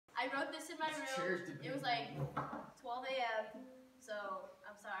I wrote this in my room. It was like 12 a.m. So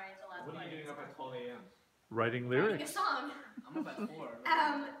I'm sorry, the last part. What are you doing up at 12 a.m.? Writing lyrics. Writing a song. I'm up at 4.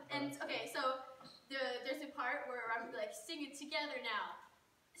 And okay, so there's a part where I'm like, sing it together now.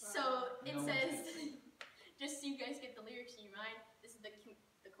 So it says, just so you guys get the lyrics in your mind, this is the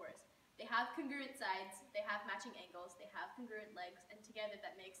chorus. They have congruent sides, they have matching angles, they have congruent legs, and together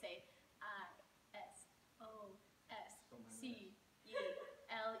that makes a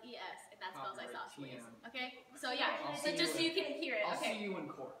Isosceles, and that spells isosceles. Okay? So yeah, so just so you can hear it. I'll Okay. see you in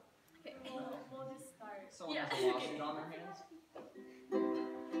court. Okay. We'll just start. Someone Yeah. has a lawsuit on their hands.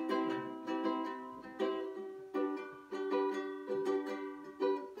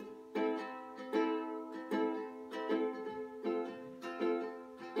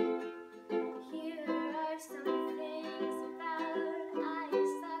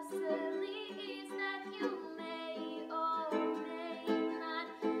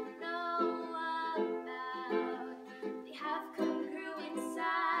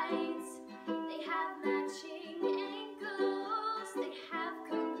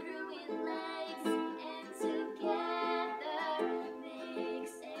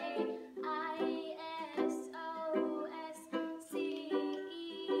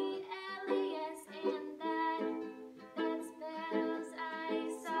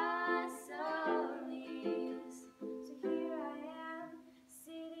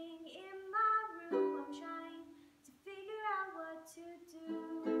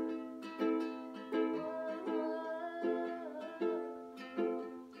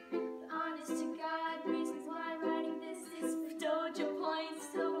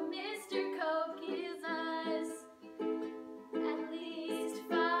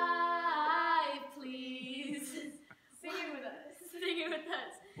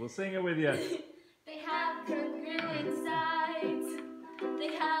 We'll sing it with you. They have congruent sides.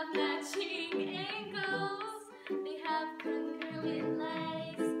 They have matching angles. They have congruent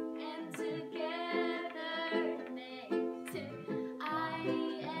legs, and together makes it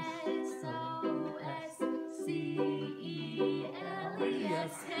Isosceles,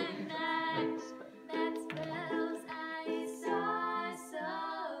 and that spells isosceles.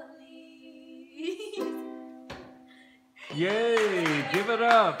 Yay! Give it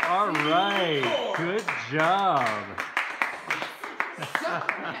up. All right. Good job.